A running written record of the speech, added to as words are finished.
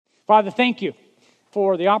Father, thank you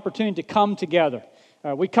for the opportunity to come together.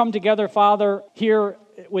 We come together, Father, here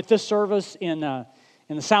with this service in the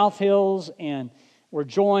South Hills, and we're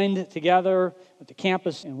joined together at the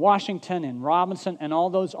campus in Washington and Robinson and all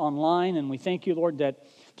those online. And we thank you, Lord, that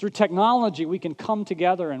through technology we can come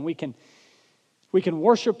together and we can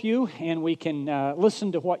worship you and we can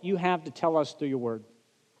listen to what you have to tell us through your word.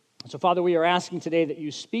 So, Father, we are asking today that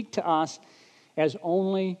you speak to us as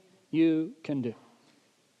only you can do.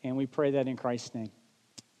 And we pray that in Christ's name.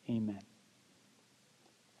 Amen.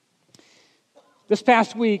 This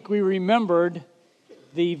past week, we remembered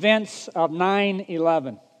the events of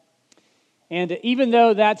 9/11. And even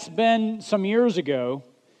though that's been some years ago,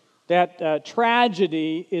 that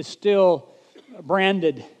tragedy is still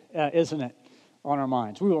branded, isn't it, on our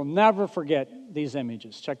minds. We will never forget these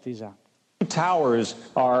images. Check these out. Towers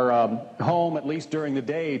are home, at least during the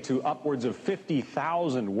day, to upwards of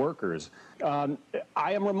 50,000 workers. I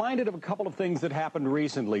am reminded of a couple of things that happened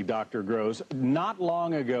recently, Dr. Gross. Not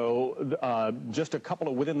long ago,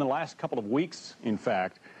 within the last couple of weeks, in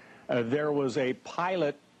fact, there was a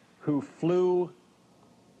pilot who flew.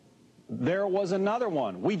 There was another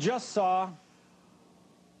one. We just saw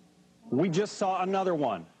another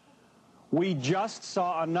one. We just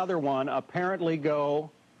saw another one apparently go.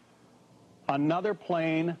 Another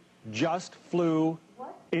plane just flew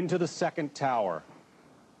into the second tower.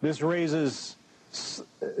 This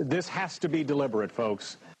has to be deliberate,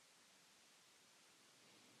 folks.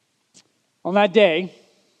 On that day,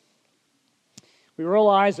 we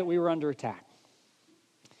realized that we were under attack.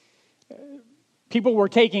 People were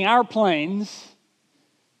taking our planes,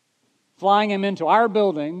 flying them into our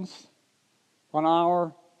buildings on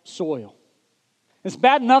our soil. It's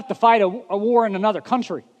bad enough to fight a war in another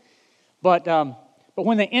country. But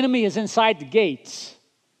when the enemy is inside the gates,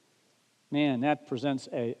 man, that presents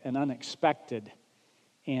an unexpected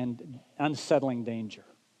and unsettling danger.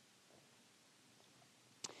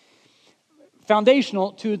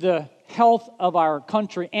 Foundational to the health of our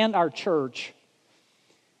country and our church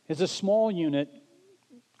is a small unit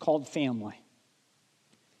called family.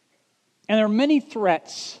 And there are many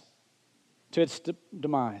threats to its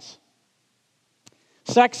demise.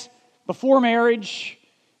 Sex before marriage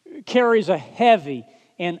carries a heavy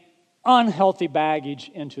and unhealthy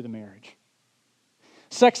baggage into the marriage.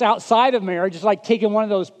 Sex outside of marriage is like taking one of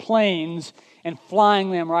those planes and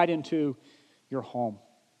flying them right into your home.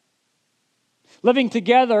 Living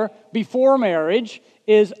together before marriage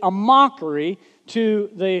is a mockery to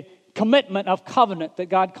the commitment of covenant that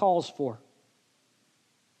God calls for.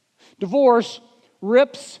 Divorce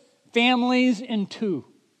rips families in two.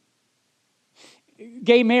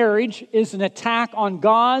 Gay marriage is an attack on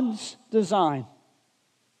God's design.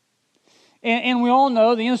 And we all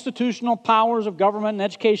know the institutional powers of government and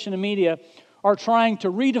education and media are trying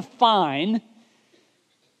to redefine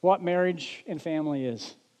what marriage and family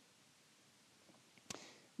is.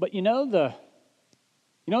 But you know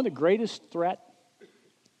the greatest threat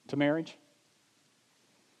to marriage?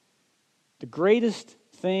 The greatest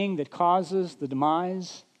thing that causes the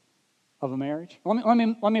demise of a marriage? Let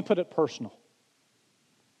me put it personal.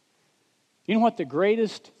 You know what the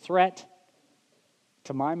greatest threat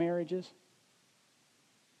to my marriage is?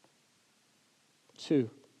 Two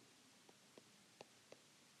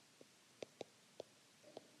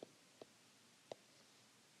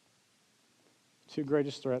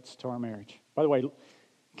greatest threats to our marriage. By the way, in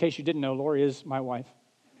case you didn't know, Lori is my wife.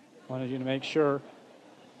 Wanted you to make sure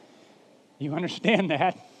you understand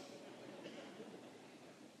that.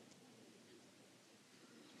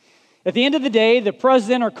 At the end of the day, the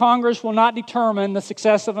president or Congress will not determine the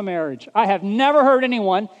success of a marriage. I have never heard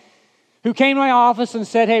anyone who came to my office and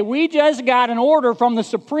said, hey, we just got an order from the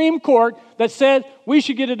Supreme Court that said we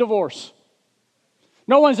should get a divorce.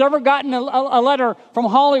 No one's ever gotten a letter from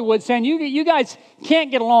Hollywood saying, you guys can't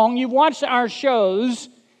get along, you've watched our shows,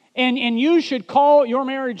 and you should call your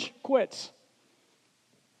marriage quits.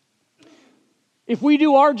 If we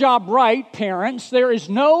do our job right, parents, there is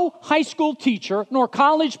no high school teacher nor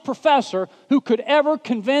college professor who could ever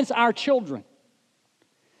convince our children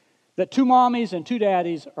that two mommies and two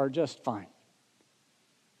daddies are just fine.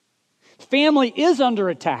 Family is under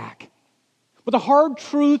attack. But the hard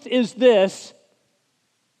truth is this: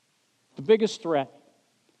 the biggest threat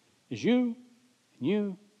is you, and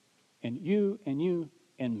you, and you, and you,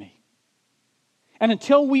 and me. And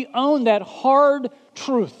until we own that hard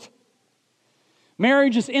truth,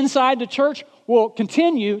 marriages inside the church will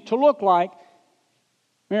continue to look like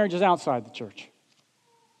marriages outside the church.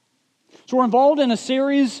 So we're involved in a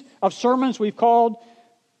series of sermons we've called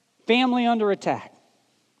Family Under Attack.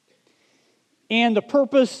 And the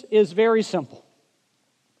purpose is very simple.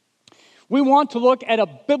 We want to look at a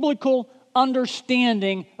biblical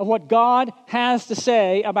understanding of what God has to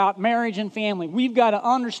say about marriage and family. We've got to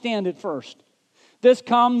understand it first. This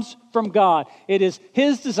comes from God. It is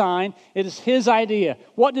His design. It is His idea.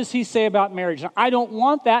 What does He say about marriage? Now, I don't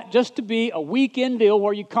want that just to be a weekend deal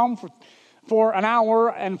where you come for an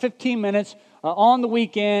hour and 15 minutes on the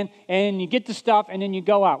weekend and you get the stuff and then you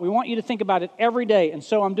go out. We want you to think about it every day. And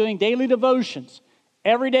so I'm doing daily devotions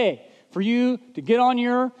every day for you to get on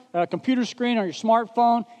your computer screen or your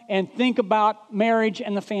smartphone and think about marriage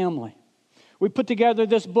and the family. We put together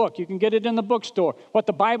this book. You can get it in the bookstore. What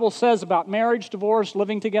the Bible says about marriage, divorce,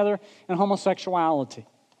 living together, and homosexuality.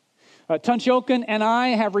 Tunch-Ilkin and I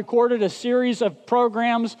have recorded a series of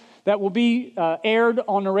programs that will be aired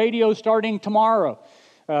on the radio starting tomorrow,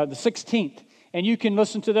 the 16th. And you can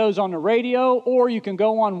listen to those on the radio, or you can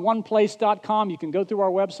go on oneplace.com. You can go through our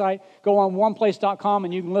website, go on oneplace.com,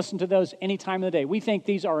 and you can listen to those any time of the day. We think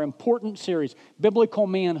these are important series, biblical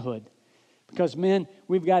manhood. Because men,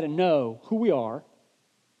 we've got to know who we are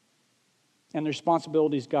and the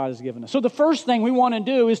responsibilities God has given us. So the first thing we want to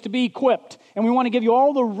do is to be equipped, and we want to give you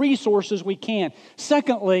all the resources we can.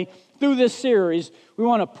 Secondly, through this series, we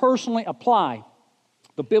want to personally apply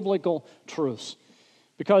the biblical truths.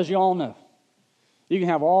 Because you all know, you can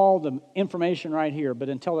have all the information right here, but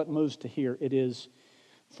until it moves to here, it is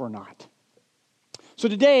for naught. So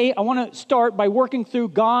today, I want to start by working through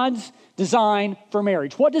God's design for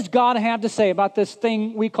marriage. What does God have to say about this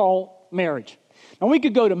thing we call marriage? Now, we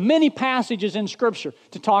could go to many passages in Scripture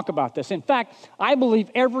to talk about this. In fact, I believe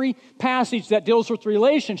every passage that deals with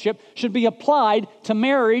relationship should be applied to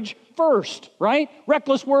marriage first, right?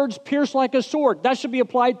 Reckless words pierce like a sword. That should be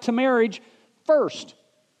applied to marriage first.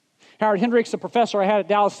 Howard Hendricks, a professor I had at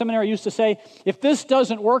Dallas Seminary, used to say, if this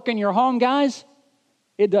doesn't work in your home, guys,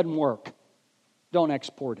 it doesn't work. Don't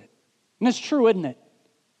export it. And that's true, isn't it?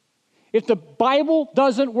 If the Bible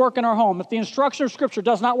doesn't work in our home, if the instruction of Scripture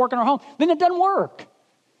does not work in our home, then it doesn't work.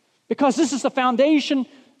 Because this is the foundational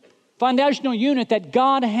unit that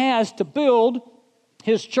God has to build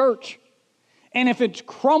His church. And if it's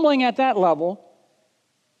crumbling at that level,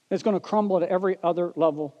 it's going to crumble at every other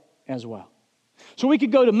level as well. So we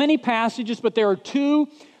could go to many passages, but there are two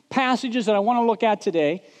passages that I want to look at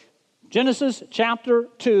today. Genesis chapter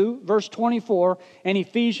 2, verse 24, and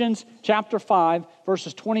Ephesians chapter 5,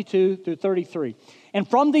 verses 22 through 33. And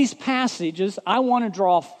from these passages, I want to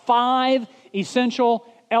draw 5 essential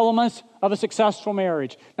elements of a successful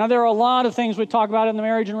marriage. Now, there are a lot of things we talk about in the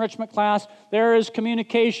marriage enrichment class. There is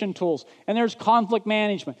communication tools, and there's conflict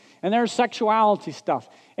management, and there's sexuality stuff,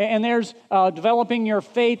 and there's developing your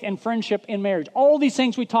faith and friendship in marriage. All these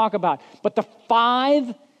things we talk about. But the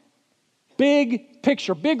 5 big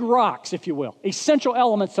picture, big rocks, if you will, essential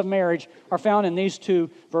elements of marriage are found in these 2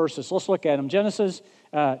 verses. Let's look at them. Genesis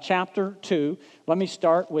chapter 2. Let me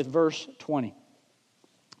start with verse 20,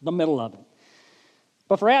 the middle of it.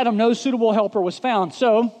 But for Adam, no suitable helper was found.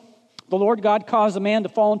 So the Lord God caused the man to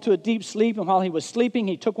fall into a deep sleep, and while he was sleeping,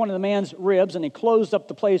 He took one of the man's ribs, and He closed up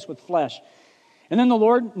the place with flesh. And then the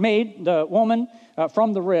Lord made the woman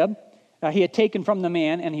from the rib He had taken from the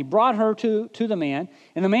man, and He brought her to the man.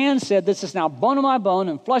 And the man said, this is now bone of my bone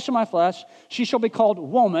and flesh of my flesh. She shall be called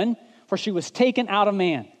woman, for she was taken out of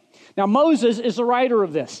man. Now Moses is the writer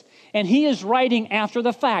of this, and he is writing after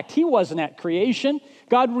the fact. He wasn't at creation.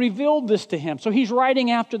 God revealed this to him, so he's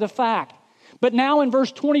writing after the fact. But now in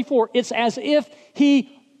verse 24, it's as if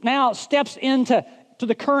he now steps into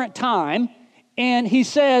the current time, and he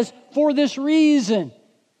says, for this reason,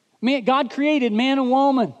 God created man and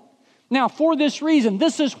woman. Now, for this reason,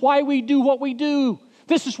 this is why we do what we do.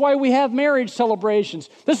 This is why we have marriage celebrations.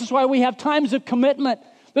 This is why we have times of commitment.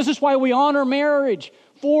 This is why we honor marriage.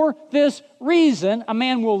 For this reason, a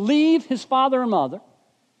man will leave his father and mother,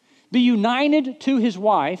 be united to his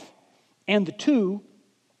wife, and the two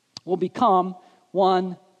will become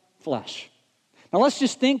one flesh. Now, let's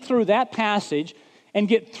just think through that passage and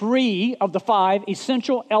get 3 of the 5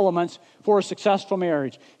 essential elements for a successful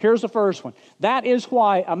marriage. Here's the first one. That is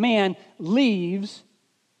why a man leaves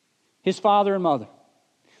his father and mother.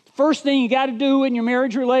 The first thing you got to do in your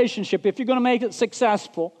marriage relationship, if you're going to make it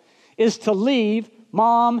successful, is to leave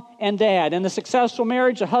mom and dad. In a successful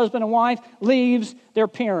marriage, a husband and wife leaves their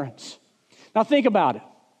parents. Now think about it.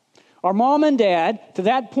 Our mom and dad, to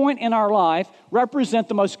that point in our life, represent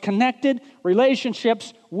the most connected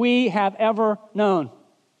relationships we have ever known.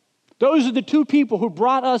 Those are the 2 people who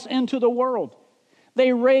brought us into the world.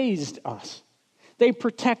 They raised us. They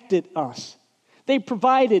protected us. They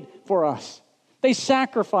provided for us. They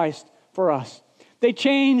sacrificed for us. They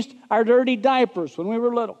changed our dirty diapers when we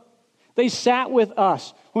were little. They sat with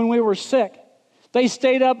us when we were sick. They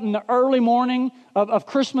stayed up in the early morning of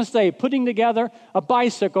Christmas Day putting together a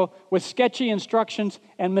bicycle with sketchy instructions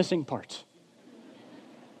and missing parts.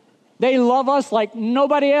 They love us like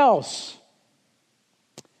nobody else.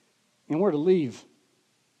 And we're to leave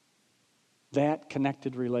that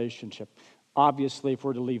connected relationship. Obviously, if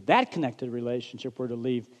we're to leave that connected relationship, we're to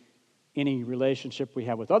leave any relationship we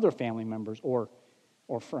have with other family members or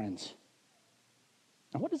friends.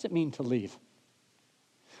 Now, what does it mean to leave?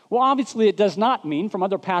 Well, obviously, it does not mean, from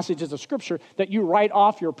other passages of Scripture, that you write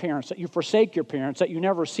off your parents, that you forsake your parents, that you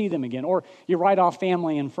never see them again, or you write off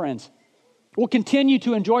family and friends. We'll continue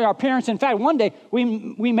to enjoy our parents. In fact, one day, we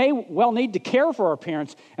may well need to care for our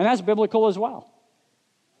parents, and that's biblical as well.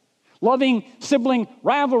 Loving sibling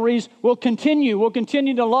rivalries will continue. We'll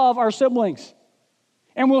continue to love our siblings.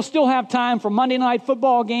 And we'll still have time for Monday night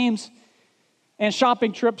football games and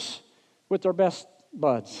shopping trips with our best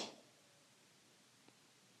buds.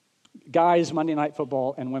 Guys, Monday night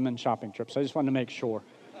football, and women shopping trips. I just wanted to make sure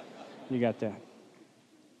you got that.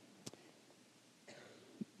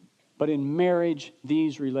 But in marriage,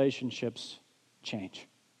 these relationships change.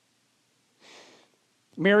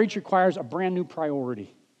 Marriage requires a brand new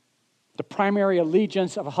priority. The primary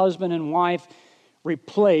allegiance of a husband and wife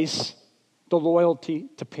replace the loyalty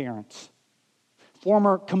to parents.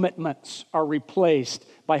 Former commitments are replaced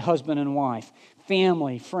by husband and wife.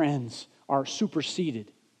 Family, friends are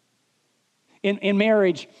superseded. In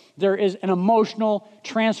marriage, there is an emotional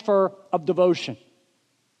transfer of devotion.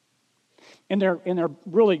 In their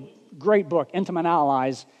really great book, Intimate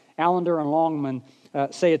Allies, Allender and Longman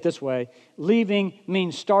say it this way: leaving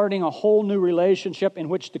means starting a whole new relationship in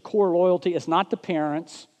which the core loyalty is not to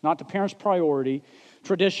parents, not the parents' priority,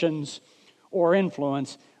 traditions, or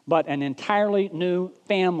influence, but an entirely new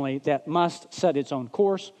family that must set its own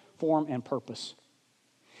course, form, and purpose.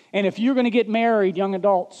 And if you're going to get married, young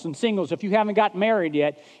adults and singles, if you haven't got married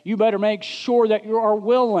yet, you better make sure that you are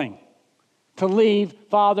willing to leave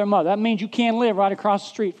father and mother. That means you can't live right across the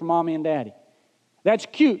street from mommy and daddy. That's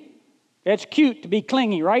cute. That's cute to be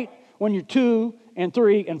clingy, right? When you're 2 and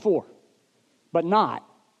 3 and 4. But not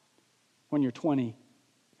when you're 20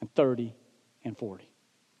 and 30 and 40.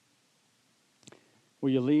 Will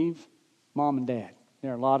you leave mom and dad?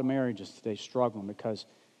 There are a lot of marriages today struggling because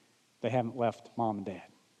they haven't left mom and dad.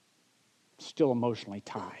 Still emotionally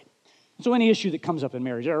tied. So any issue that comes up in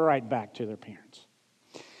marriage, they're right back to their parents.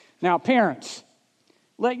 Now, parents,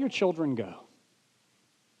 let your children go.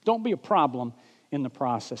 Don't be a problem in the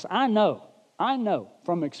process. I know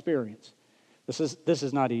from experience, this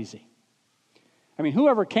is not easy. I mean,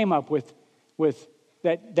 whoever came up with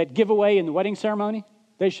that giveaway in the wedding ceremony,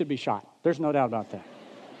 they should be shot. There's no doubt about that.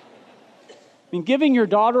 I mean, giving your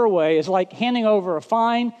daughter away is like handing over a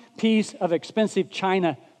fine piece of expensive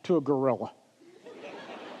china to a gorilla.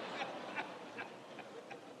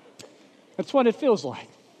 That's what it feels like.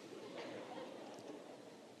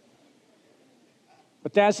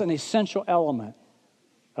 But that's an essential element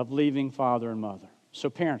of leaving father and mother. So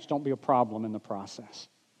parents, don't be a problem in the process.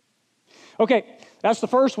 Okay, that's the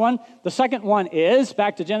first one. The second one is,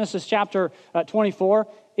 back to Genesis chapter 24,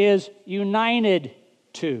 is united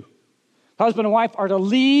to. Husband and wife are to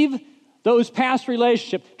leave those past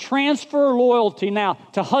relationships, transfer loyalty now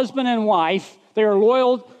to husband and wife. They are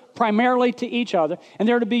loyal primarily to each other, and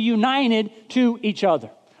they're to be united to each other.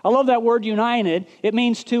 I love that word united. It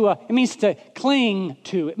means to cling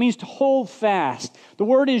to. It means to hold fast. The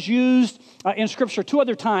word is used in Scripture 2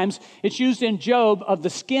 other times. It's used in Job of the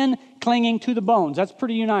skin clinging to the bones. That's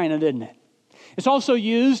pretty united, isn't it? It's also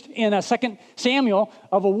used in 2 Samuel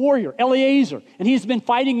of a warrior, Eleazar, and he's been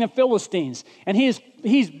fighting the Philistines, and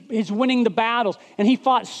he's winning the battles, and he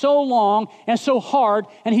fought so long and so hard,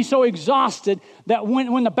 and he's so exhausted that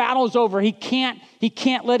when the battle is over, he can't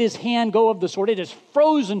let his hand go of the sword. It is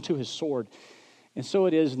frozen to his sword. And so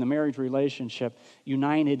it is in the marriage relationship.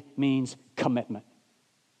 United means commitment.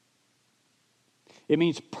 It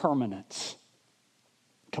means permanence,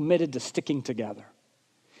 committed to sticking together.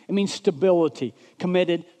 It means stability,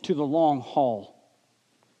 committed to the long haul.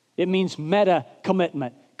 It means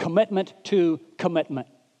meta-commitment, commitment to commitment.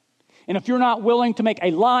 And if you're not willing to make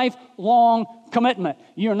a lifelong commitment,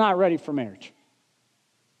 you're not ready for marriage.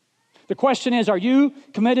 The question is, are you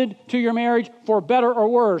committed to your marriage for better or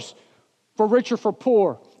worse, for rich or for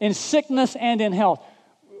poor, in sickness and in health?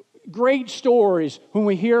 Great stories when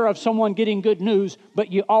we hear of someone getting good news,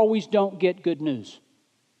 but you always don't get good news.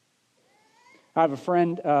 I have a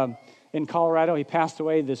friend in Colorado. He passed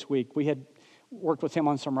away this week. We had worked with him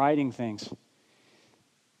on some writing things.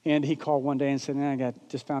 And he called one day and said,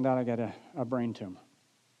 just found out I got a brain tumor.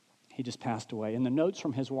 He just passed away. And the notes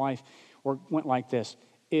from his wife went like this: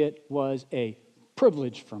 it was a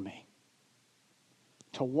privilege for me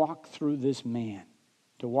to walk through this man,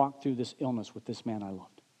 to walk through this illness with this man I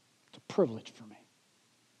loved. It's a privilege for me.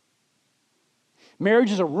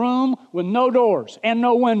 Marriage is a room with no doors and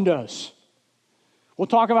no windows. We'll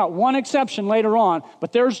talk about one exception later on,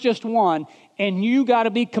 but there's just one, and you got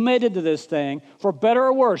to be committed to this thing for better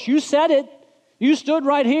or worse. You said it. You stood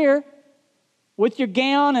right here with your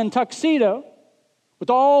gown and tuxedo,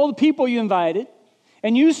 with all the people you invited,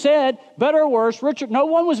 and you said, better or worse, Richard, no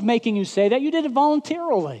one was making you say that. You did it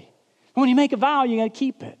voluntarily. When you make a vow, you got to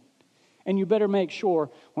keep it. And you better make sure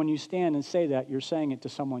when you stand and say that, you're saying it to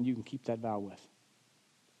someone you can keep that vow with.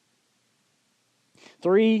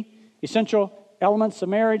 3 essential elements of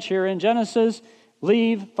marriage here in Genesis.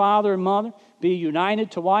 Leave father and mother, be united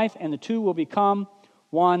to wife, and the two will become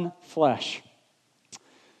one flesh.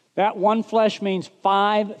 That one flesh means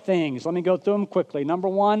 5 things. Let me go through them quickly. Number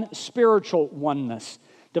 1, spiritual oneness.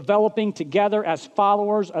 Developing together as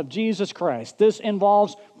followers of Jesus Christ. This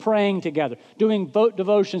involves praying together, doing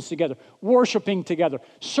devotions together, worshiping together,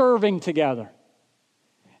 serving together.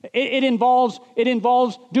 It involves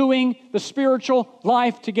doing the spiritual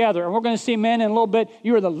life together. And we're going to see, men, in a little bit,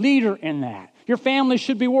 you are the leader in that. Your family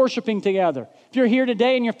should be worshiping together. If you're here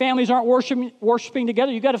today and your families aren't worshiping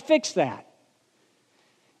together, you've got to fix that.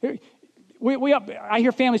 I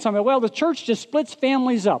hear families talking about, well, the church just splits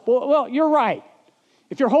families up. Well, you're right.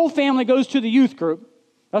 If your whole family goes to the youth group,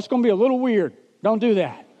 that's going to be a little weird. Don't do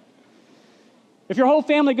that. If your whole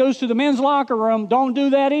family goes to the men's locker room, don't do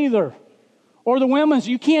that either. Or the women's,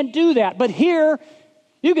 you can't do that. But here,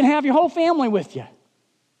 you can have your whole family with you.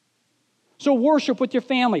 So worship with your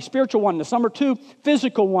family, spiritual oneness. Number 2,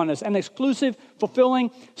 physical oneness, an exclusive, fulfilling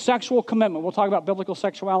sexual commitment. We'll talk about biblical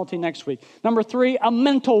sexuality next week. Number 3, a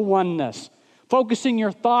mental oneness, focusing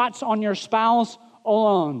your thoughts on your spouse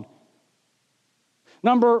alone.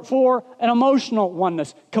 Number 4, an emotional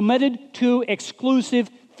oneness, committed to exclusive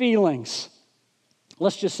feelings.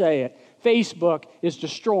 Let's just say it. Facebook is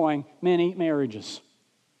destroying many marriages.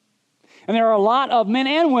 And there are a lot of men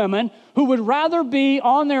and women who would rather be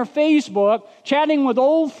on their Facebook chatting with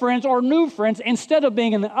old friends or new friends instead of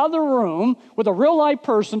being in the other room with a real-life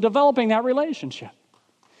person developing that relationship.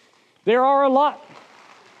 There are a lot.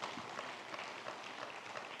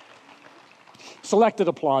 Selected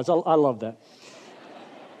applause. I love that.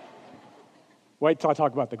 Wait till I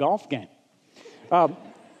talk about the golf game.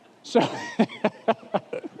 So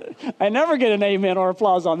I never get an amen or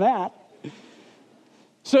applause on that.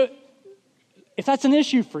 So if that's an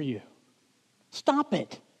issue for you, stop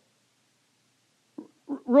it.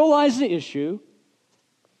 Realize the issue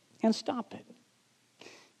and stop it.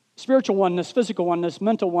 Spiritual oneness, physical oneness,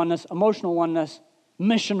 mental oneness, emotional oneness,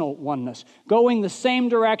 missional oneness. Going the same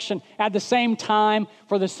direction at the same time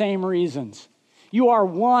for the same reasons. You are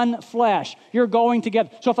one flesh. You're going together.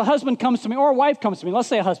 So if a husband comes to me or a wife comes to me, let's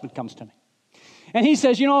say a husband comes to me, and he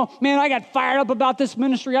says, man, I got fired up about this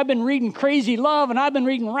ministry. I've been reading Crazy Love, and I've been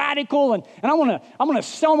reading Radical, and I'm gonna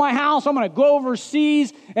sell my house. I'm gonna go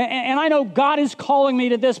overseas, and I know God is calling me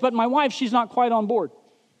to this, but my wife, she's not quite on board.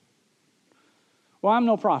 Well, I'm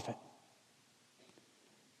no prophet.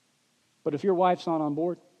 But if your wife's not on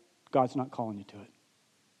board, God's not calling you to it.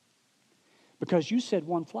 Because you said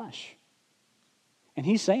one flesh. And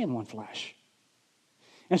he's saying one flesh.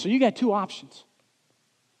 And so you got 2 options.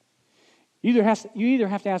 You either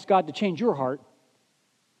have to ask God to change your heart, or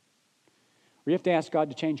you have to ask God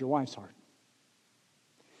to change your wife's heart.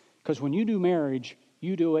 Because when you do marriage,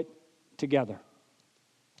 you do it together.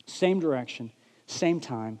 Same direction, same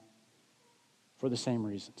time, for the same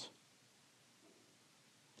reasons.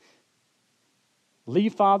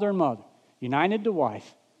 Leave father and mother, united to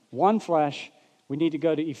wife, one flesh. We need to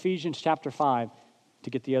go to Ephesians chapter 5 to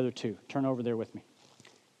get the other 2. Turn over there with me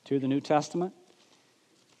to the New Testament.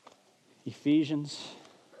 Ephesians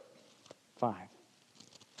 5.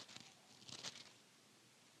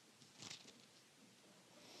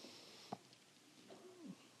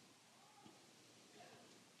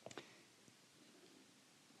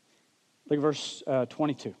 Look at verse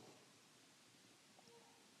 22.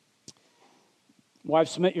 Wives,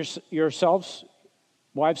 submit yourselves.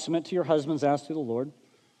 Wives, submit to your husbands as to the Lord.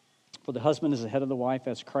 For the husband is the head of the wife,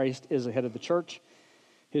 as Christ is the head of the church,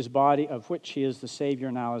 his body, of which he is the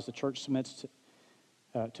Savior. Now, as the church submits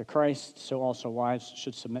to Christ, so also wives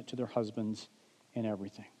should submit to their husbands in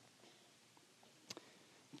everything.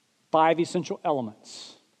 5 essential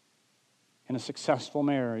elements in a successful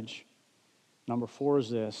marriage. Number 4 is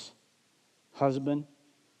this: husband,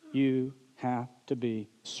 you have to be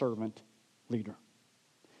servant leader.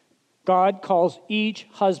 God calls each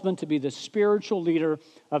husband to be the spiritual leader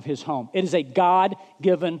of his home. It is a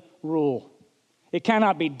God-given rule. It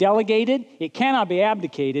cannot be delegated, it cannot be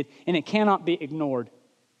abdicated, and it cannot be ignored.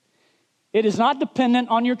 It is not dependent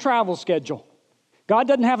on your travel schedule. God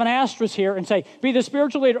doesn't have an asterisk here and say, be the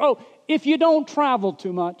spiritual leader. Oh, if you don't travel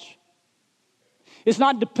too much. It's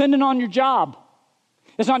not dependent on your job.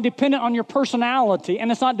 It's not dependent on your personality,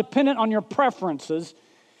 and it's not dependent on your preferences.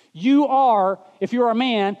 You are, if you're a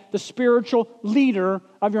man, the spiritual leader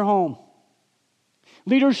of your home.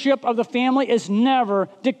 Leadership of the family is never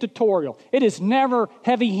dictatorial. It is never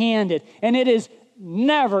heavy-handed, and it is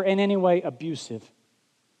never in any way abusive.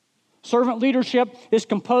 Servant leadership is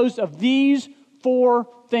composed of these 4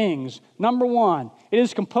 things. Number 1, it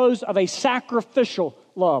is composed of a sacrificial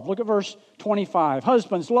love. Look at verse 25.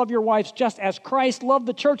 Husbands, love your wives just as Christ loved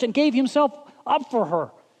the church and gave himself up for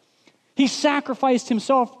her. He sacrificed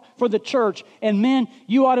himself for the church. And men,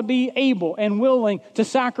 you ought to be able and willing to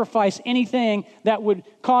sacrifice anything that would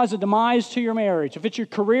cause a demise to your marriage. If it's your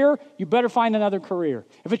career, you better find another career.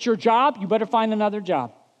 If it's your job, you better find another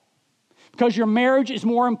job. Because your marriage is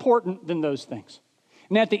more important than those things.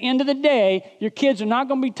 And at the end of the day, your kids are not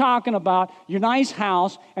going to be talking about your nice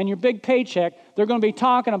house and your big paycheck. They're going to be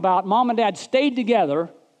talking about mom and dad stayed together.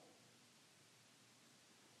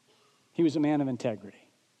 He was a man of integrity.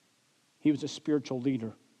 He was a spiritual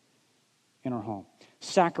leader in our home.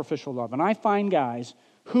 Sacrificial love. And I find guys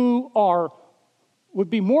who would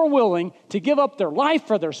be more willing to give up their life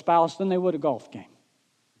for their spouse than they would a golf game.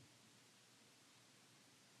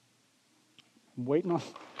 I'm waiting on...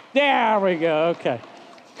 There we go. Okay.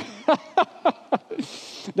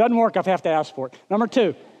 Doesn't work. I have to ask for it. Number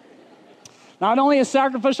 2. Not only a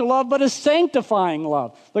sacrificial love, but a sanctifying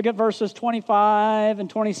love. Look at verses 25 and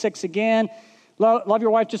 26 again. Love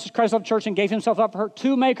your wife just as Christ loved the church and gave himself up for her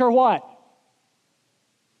to make her what?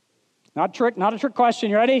 Not a trick question.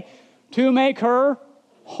 You ready? To make her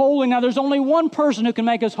holy. Now, there's only one person who can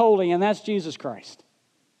make us holy, and that's Jesus Christ.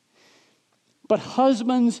 But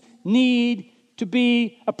husbands need to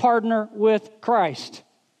be a partner with Christ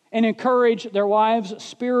and encourage their wives'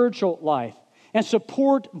 spiritual life and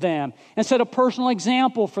support them and set a personal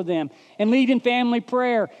example for them and lead in family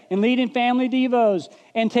prayer and lead in family devos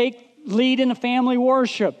and lead in the family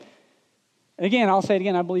worship. And again, I'll say it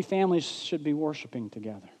again, I believe families should be worshiping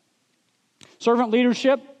together. Servant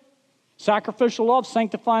leadership, sacrificial love,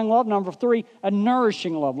 sanctifying love. Number 3, a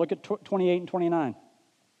nourishing love. Look at 28 and 29.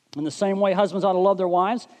 In the same way, husbands ought to love their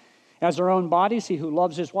wives as their own bodies. He who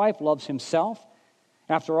loves his wife loves himself.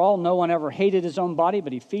 After all, no one ever hated his own body,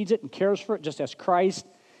 but he feeds it and cares for it, just as Christ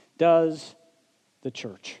does the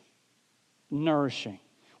church. Nourishing.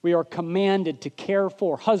 We are commanded to care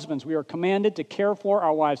for, husbands, we are commanded to care for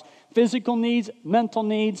our wives' physical needs, mental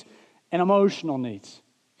needs, and emotional needs.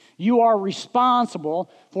 You are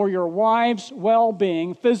responsible for your wife's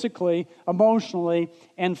well-being physically, emotionally,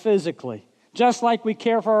 and physically. Just like we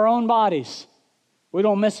care for our own bodies. We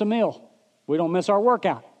don't miss a meal. We don't miss our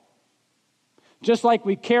workout. Just like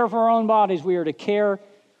we care for our own bodies, we are to care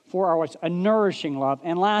for our wives. A nourishing love.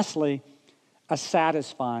 And lastly, a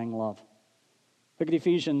satisfying love. Look at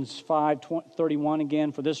Ephesians 5:31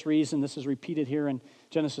 again. For this reason, this is repeated here in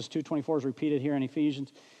Genesis 2:24 is repeated here in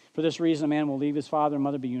Ephesians. For this reason, a man will leave his father and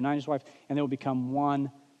mother, be united to his wife, and they will become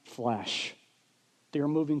one flesh. They are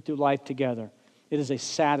moving through life together. It is a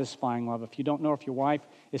satisfying love. If you don't know if your wife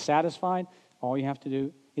is satisfied, all you have to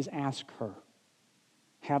do is ask her.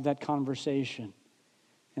 Have that conversation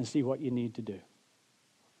and see what you need to do.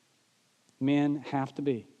 Men have to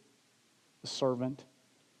be the servant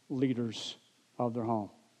leaders of their home.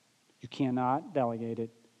 You cannot delegate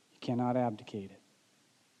it. You cannot abdicate it.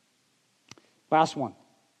 Last one.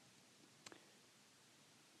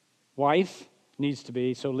 Wife needs to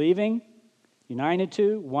be, so leaving, united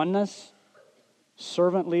to, oneness,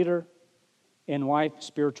 servant leader, and wife,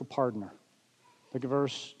 spiritual partner. Look at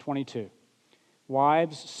verse 22.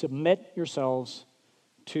 Wives, submit yourselves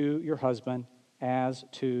to your husband as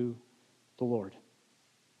to the Lord.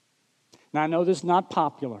 Now, I know this is not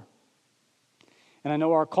popular. And I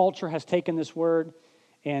know our culture has taken this word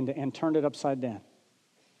and turned it upside down.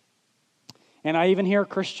 And I even hear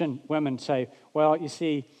Christian women say, well, you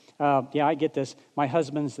see, yeah, I get this. My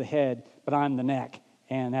husband's the head, but I'm the neck.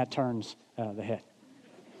 And that turns the head.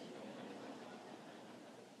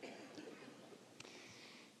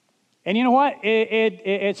 And you know what?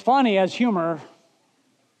 It's funny as humor,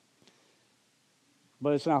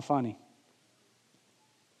 but it's not funny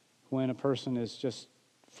when a person is just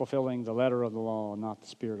fulfilling the letter of the law and not the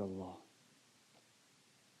spirit of the law.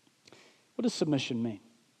 What does submission mean?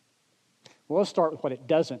 Well, let's start with what it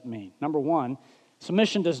doesn't mean. Number one,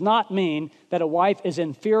 submission does not mean that a wife is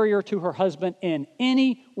inferior to her husband in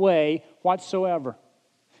any way whatsoever.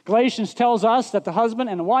 Galatians tells us that the husband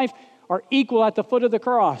and the wife are equal at the foot of the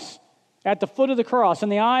cross. At the foot of the cross. In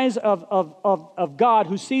the eyes of God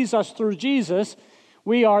who sees us through Jesus,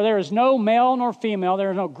 there is no male nor female,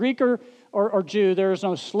 there is no Greek or Jew, there is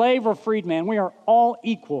no slave or freedman. We are all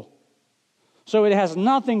equal. So it has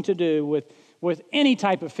nothing to do with any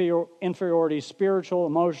type of inferiority, spiritual,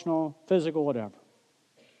 emotional, physical, whatever.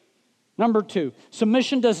 Number 2,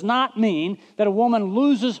 submission does not mean that a woman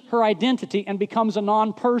loses her identity and becomes a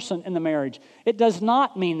non-person in the marriage. It does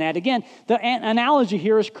not mean that. Again, the analogy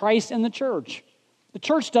here is Christ and the church. The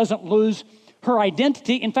church doesn't lose her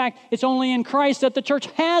identity. In fact, it's only in Christ that the church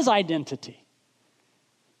has identity.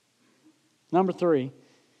 Number 3,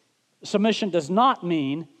 submission does not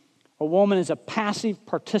mean a woman is a passive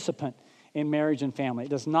participant in marriage and family. It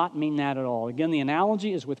does not mean that at all. Again, the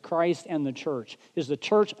analogy is with Christ and the church. Is the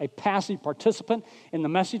church a passive participant in the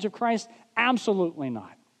message of Christ? Absolutely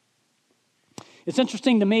not. It's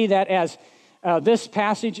interesting to me that as this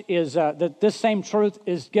passage is, that this same truth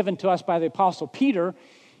is given to us by the Apostle Peter,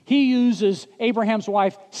 he uses Abraham's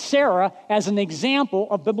wife Sarah as an example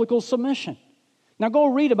of biblical submission. Now go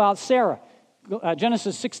read about Sarah,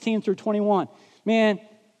 Genesis 16 through 21. Man,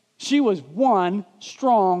 she was one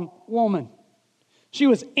strong woman. She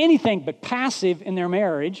was anything but passive in their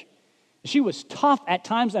marriage. She was tough at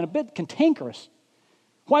times and a bit cantankerous.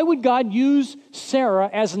 Why would God use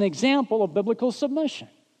Sarah as an example of biblical submission?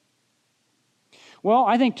 Well,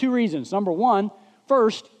 I think 2 reasons. Number 1,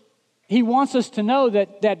 first, he wants us to know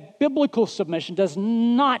that biblical submission does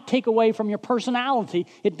not take away from your personality.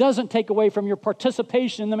 It doesn't take away from your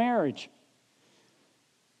participation in the marriage.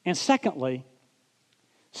 And secondly,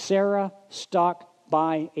 Sarah stuck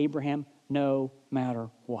by Abraham no matter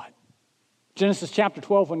what. Genesis chapter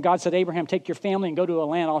 12, when God said, Abraham, take your family and go to a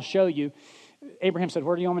land I'll show you. Abraham said,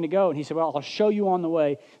 where do you want me to go? And he said, well, I'll show you on the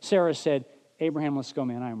way. Sarah said, Abraham, let's go,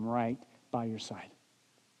 man. I am right by your side.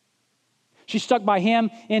 She stuck by him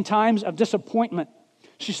in times of disappointment.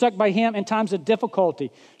 She stuck by him in times of difficulty.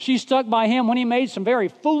 She stuck by him when he made some very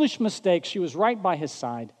foolish mistakes. She was right by his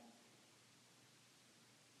side.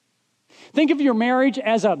 Think of your marriage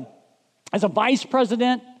as a vice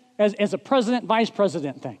president, as a president-vice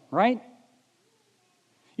president thing, right?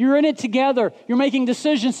 You're in it together. You're making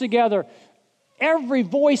decisions together. Every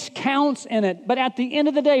voice counts in it. But at the end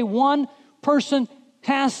of the day, one person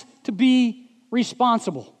has to be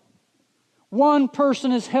responsible. One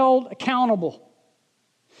person is held accountable.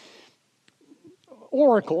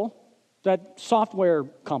 Oracle, that software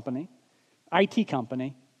company, IT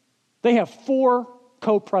company, they have 4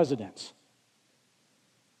 co-presidents.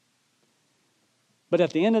 But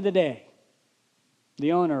at the end of the day,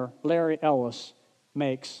 the owner, Larry Ellis,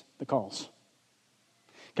 makes the calls.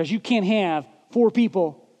 Because you can't have 4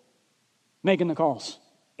 people making the calls.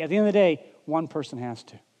 At the end of the day, one person has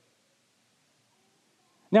to.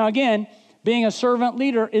 Now again, being a servant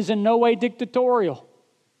leader is in no way dictatorial.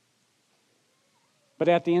 But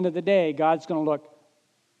at the end of the day, God's going to look,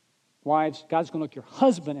 wives, God's going to look your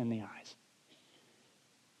husband in the eyes.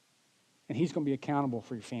 And he's going to be accountable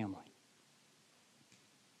for your family.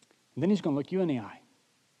 And then he's going to look you in the eye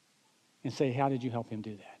and say, how did you help him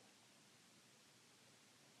do that?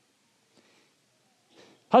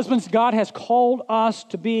 Husbands, God has called us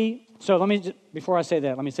to be, before I say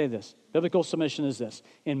that, let me say this. Biblical submission is this.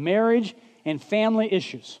 In marriage and family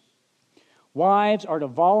issues, wives are to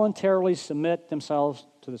voluntarily submit themselves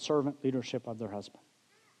to the servant leadership of their husband.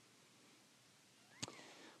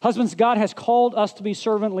 Husbands, God has called us to be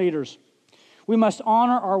servant leaders. We must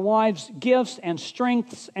honor our wives' gifts and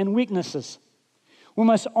strengths and weaknesses. We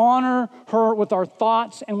must honor her with our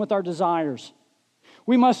thoughts and with our desires.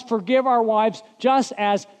 We must forgive our wives just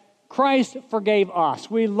as Christ forgave us.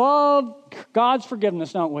 We love God's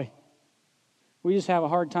forgiveness, don't we? We just have a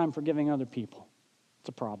hard time forgiving other people. It's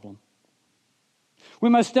a problem. We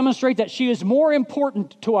must demonstrate that she is more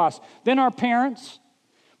important to us than our parents,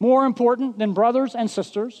 more important than brothers and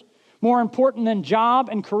sisters, more important than job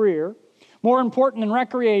and career, more important than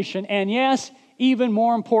recreation, and yes, even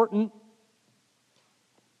more important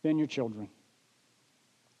than your children.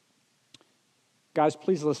 Guys,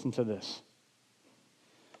 please listen to this.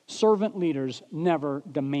 Servant leaders never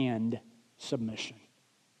demand submission.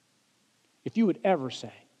 If you would ever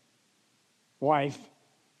say, wife,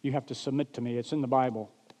 you have to submit to me, it's in the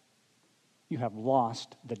Bible, you have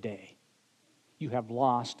lost the day. You have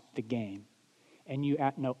lost the game. And you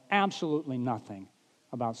know absolutely nothing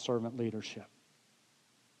about servant leadership.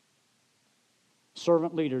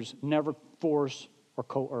 Servant leaders never force or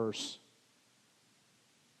coerce.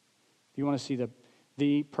 If you want to see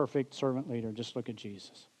the perfect servant leader, just look at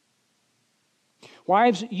Jesus.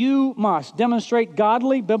 Wives, you must demonstrate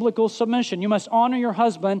godly biblical submission. You must honor your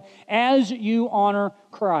husband as you honor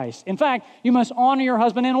Christ. In fact, you must honor your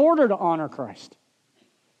husband in order to honor Christ.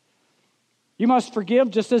 You must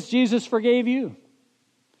forgive just as Jesus forgave you.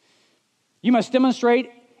 You must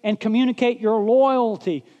demonstrate and communicate your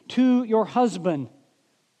loyalty to your husband.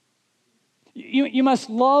 You must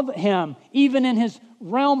love him even in his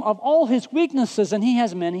realm of all his weaknesses, and he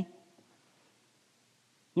has many.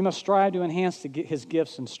 You must strive to enhance his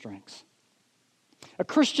gifts and strengths. A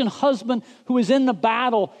Christian husband who is in the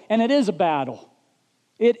battle, and it is a battle.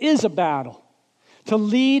 It is a battle. To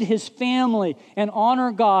lead his family and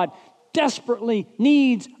honor God desperately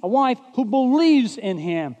needs a wife who believes in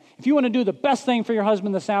him. If you want to do the best thing for your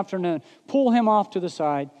husband this afternoon, pull him off to the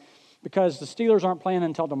side because the Steelers aren't playing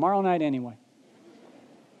until tomorrow night anyway.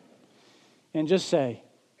 And just say,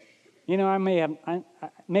 I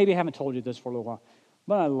maybe haven't told you this for a little while,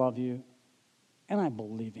 but I love you and I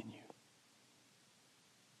believe in you.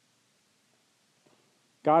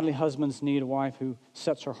 Godly husbands need a wife who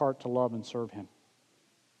sets her heart to love and serve him.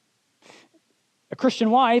 A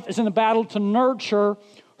Christian wife is in a battle to nurture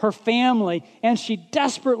her family, and she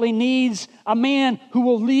desperately needs a man who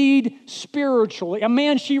will lead spiritually, a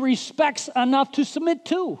man she respects enough to submit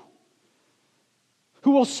to,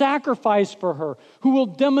 who will sacrifice for her, who will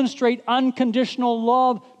demonstrate unconditional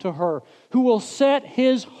love to her, who will set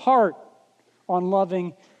his heart on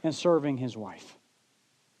loving and serving his wife.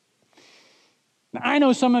 Now, I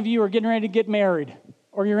know some of you are getting ready to get married,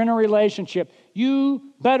 or you're in a relationship. You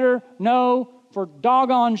better know for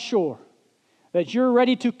doggone sure that you're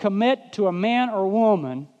ready to commit to a man or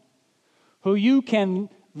woman who you can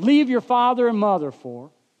leave your father and mother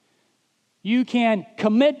for, you can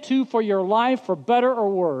commit to for your life for better or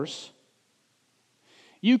worse,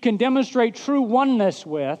 you can demonstrate true oneness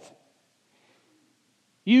with,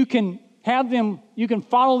 you can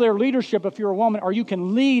follow their leadership if you're a woman, or you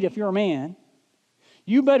can lead if you're a man.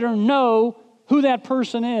 You better know who that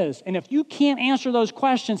person is. And if you can't answer those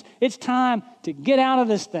questions, it's time to get out of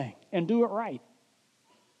this thing and do it right.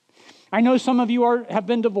 I know some of you have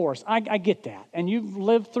been divorced. I get that. And you've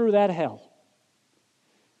lived through that hell.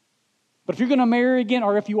 But if you're going to marry again,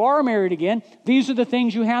 or if you are married again, these are the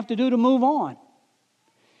things you have to do to move on.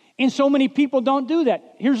 And so many people don't do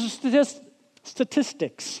that. Here's the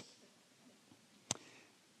statistics.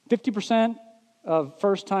 50% of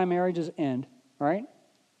first-time marriages end, right?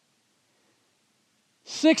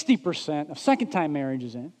 60% of second-time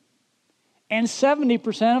marriages end, and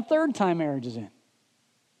 70% of third-time marriages end.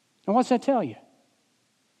 And what's that tell you?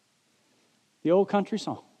 The old country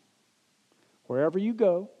song. Wherever you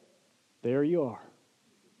go, there you are.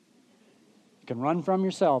 You can run from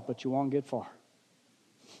yourself, but you won't get far.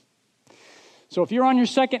 So if you're on your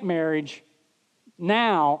second marriage,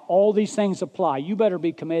 now all these things apply. You better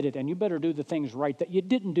be committed, and you better do the things right that you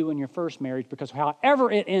didn't do in your first marriage, because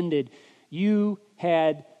however it ended, you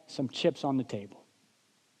had some chips on the table.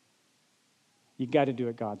 You got to do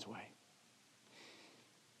it God's way.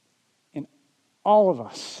 And all of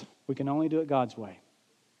us, we can only do it God's way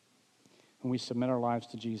when we submit our lives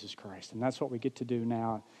to Jesus Christ. And that's what we get to do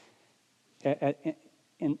now.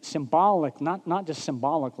 In symbolic, not just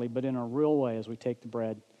symbolically, but in a real way as we take the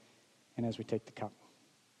bread and as we take the cup.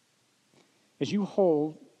 As you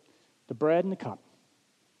hold the bread and the cup,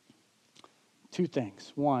 two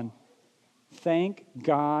things. One, thank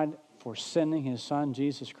God for sending his son,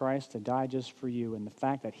 Jesus Christ, to die just for you, and the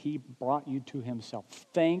fact that he brought you to himself.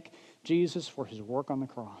 Thank Jesus for his work on the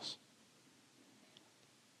cross.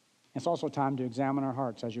 It's also time to examine our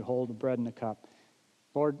hearts as you hold the bread and the cup.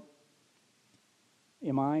 Lord,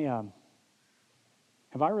 have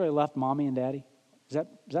I really left mommy and daddy? Is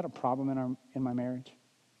that a problem in my marriage?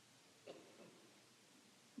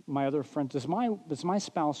 My other friends, does my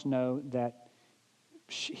spouse know that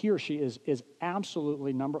he or she is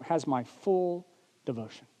absolutely has my full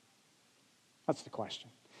devotion? That's the question.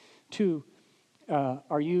 Two,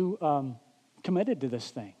 are you committed to this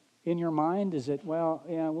thing? In your mind, is it,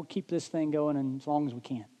 we'll keep this thing going as long as we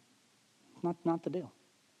can? Not the deal.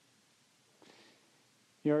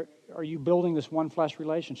 Are you building this one flesh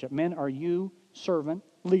relationship? Men, are you servant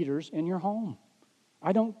leaders in your home?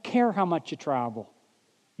 I don't care how much you travel.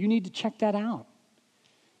 You need to check that out.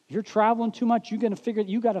 If you're traveling too much, you got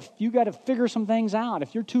to figure some things out.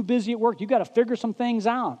 If you're too busy at work, you got to figure some things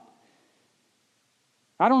out.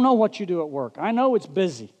 I don't know what you do at work. I know it's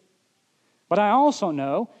busy. But I also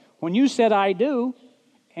know when you said I do,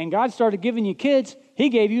 and God started giving you kids, he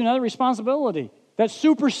gave you another responsibility that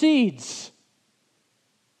supersedes.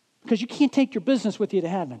 Because you can't take your business with you to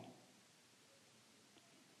heaven.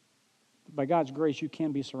 But by God's grace, you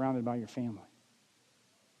can be surrounded by your family.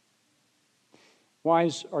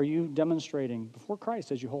 Wives, are you demonstrating before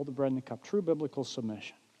Christ as you hold the bread and the cup true biblical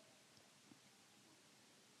submission?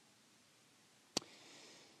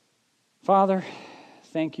 Father,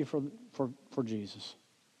 thank you for Jesus.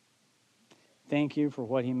 Thank you for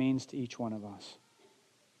what he means to each one of us.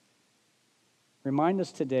 Remind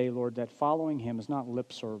us today, Lord, that following him is not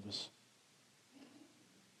lip service.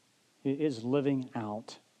 It is living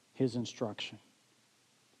out his instruction.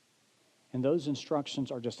 And those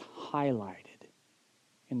instructions are just highlighted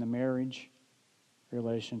in the marriage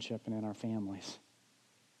relationship and in our families.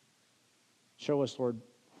 Show us, Lord,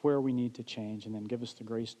 where we need to change, and then give us the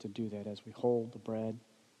grace to do that as we hold the bread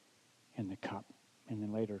and the cup, and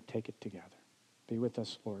then later take it together. Be with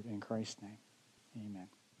us, Lord, in Christ's name. Amen.